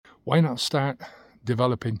why not start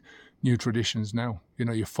developing new traditions now?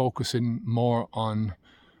 You're focusing more on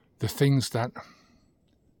the things that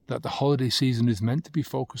the holiday season is meant to be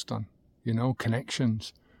focused on,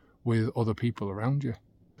 connections with other people around you.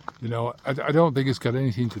 I don't think it's got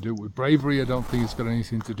anything to do with bravery. I don't think it's got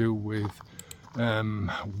anything to do with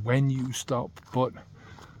when you stop. But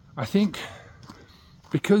I think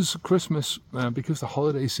because Christmas, because the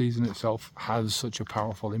holiday season itself has such a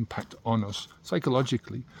powerful impact on us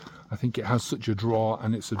psychologically, I think it has such a draw,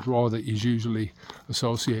 and it's a draw that is usually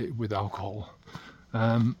associated with alcohol.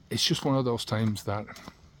 It's just one of those times that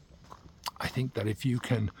I think that if you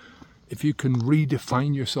can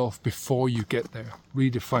redefine yourself before you get there,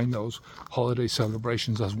 redefine those holiday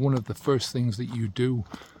celebrations as one of the first things that you do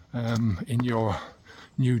in your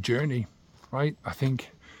new journey, right? I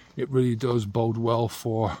think it really does bode well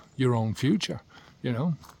for your own future.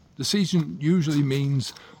 The season usually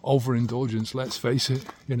means overindulgence, let's face it.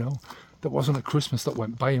 There wasn't a Christmas that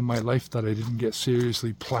went by in my life that I didn't get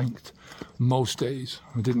seriously planked most days.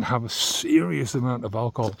 I didn't have a serious amount of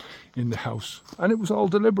alcohol in the house, and it was all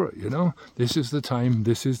deliberate. This is the time,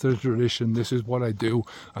 this is the tradition, this is what I do,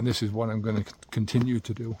 and this is what I'm going to continue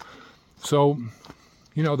to do. So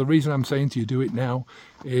the reason I'm saying to you do it now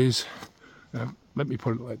is, let me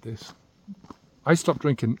put it like this. I stopped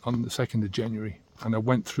drinking on the 2nd of January, and I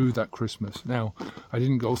went through that Christmas. Now, I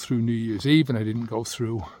didn't go through New Year's Eve, and I didn't go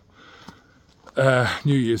through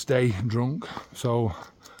New Year's Day drunk. So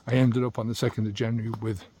I ended up on the 2nd of January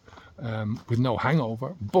with no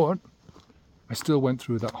hangover, but I still went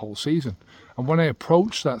through that whole season. And when I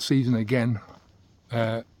approached that season again,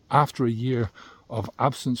 after a year of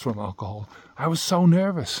absence from alcohol, I was so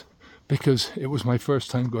nervous because it was my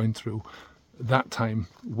first time going through that time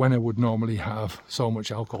when I would normally have so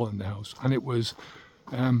much alcohol in the house. And it was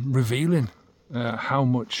revealing how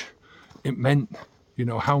much it meant,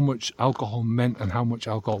 how much alcohol meant and how much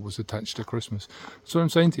alcohol was attached to Christmas. So I'm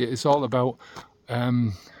saying to you, it's all about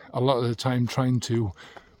a lot of the time trying to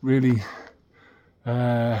really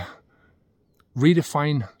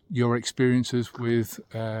redefine your experiences with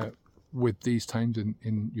these times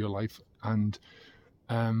in your life, and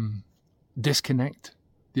disconnect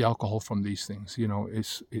the alcohol from these things.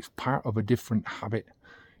 It's part of a different habit.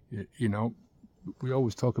 We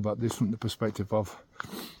always talk about this from the perspective of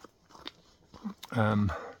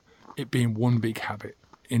it being one big habit.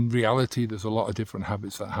 In reality, there's a lot of different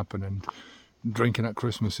habits that happen, and drinking at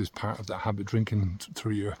Christmas is part of that habit. Drinking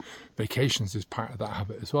through your vacations is part of that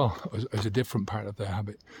habit as well, as a different part of the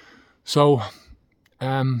habit. So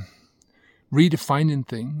redefining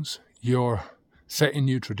things, you're setting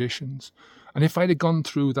new traditions. And if I'd have gone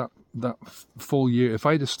through that full year, if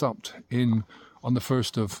I'd have stopped on the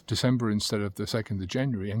 1st of December instead of the 2nd of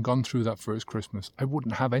January and gone through that first Christmas, I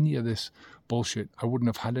wouldn't have any of this bullshit. I wouldn't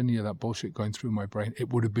have had any of that bullshit going through my brain. It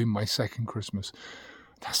would have been my second Christmas.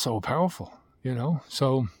 That's so powerful,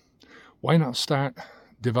 So why not start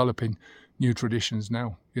developing new traditions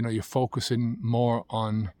now? You're focusing more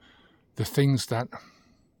on the things that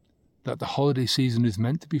the holiday season is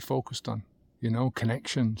meant to be focused on,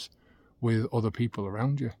 connections with other people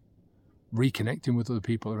around you, reconnecting with other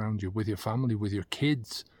people around you, with your family, with your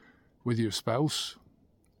kids, with your spouse,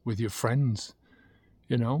 with your friends.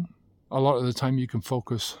 A lot of the time you can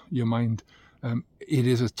focus your mind. It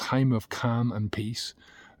is a time of calm and peace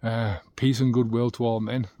and goodwill to all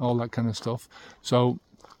men, all that kind of stuff. So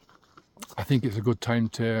I think it's a good time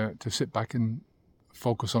to sit back and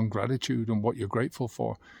focus on gratitude and what you're grateful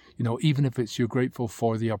for. Even if you're grateful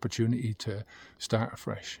for the opportunity to start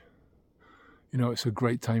afresh. It's a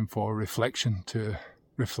great time for reflection, to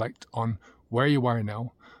reflect on where you are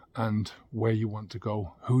now and where you want to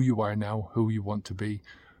go, who you are now, who you want to be,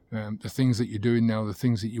 the things that you're doing now, the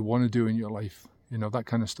things that you want to do in your life, that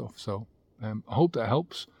kind of stuff. So I hope that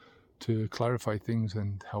helps to clarify things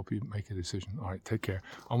and help you make a decision. All right, take care.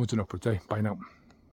 Onwards and upwards. Bye now.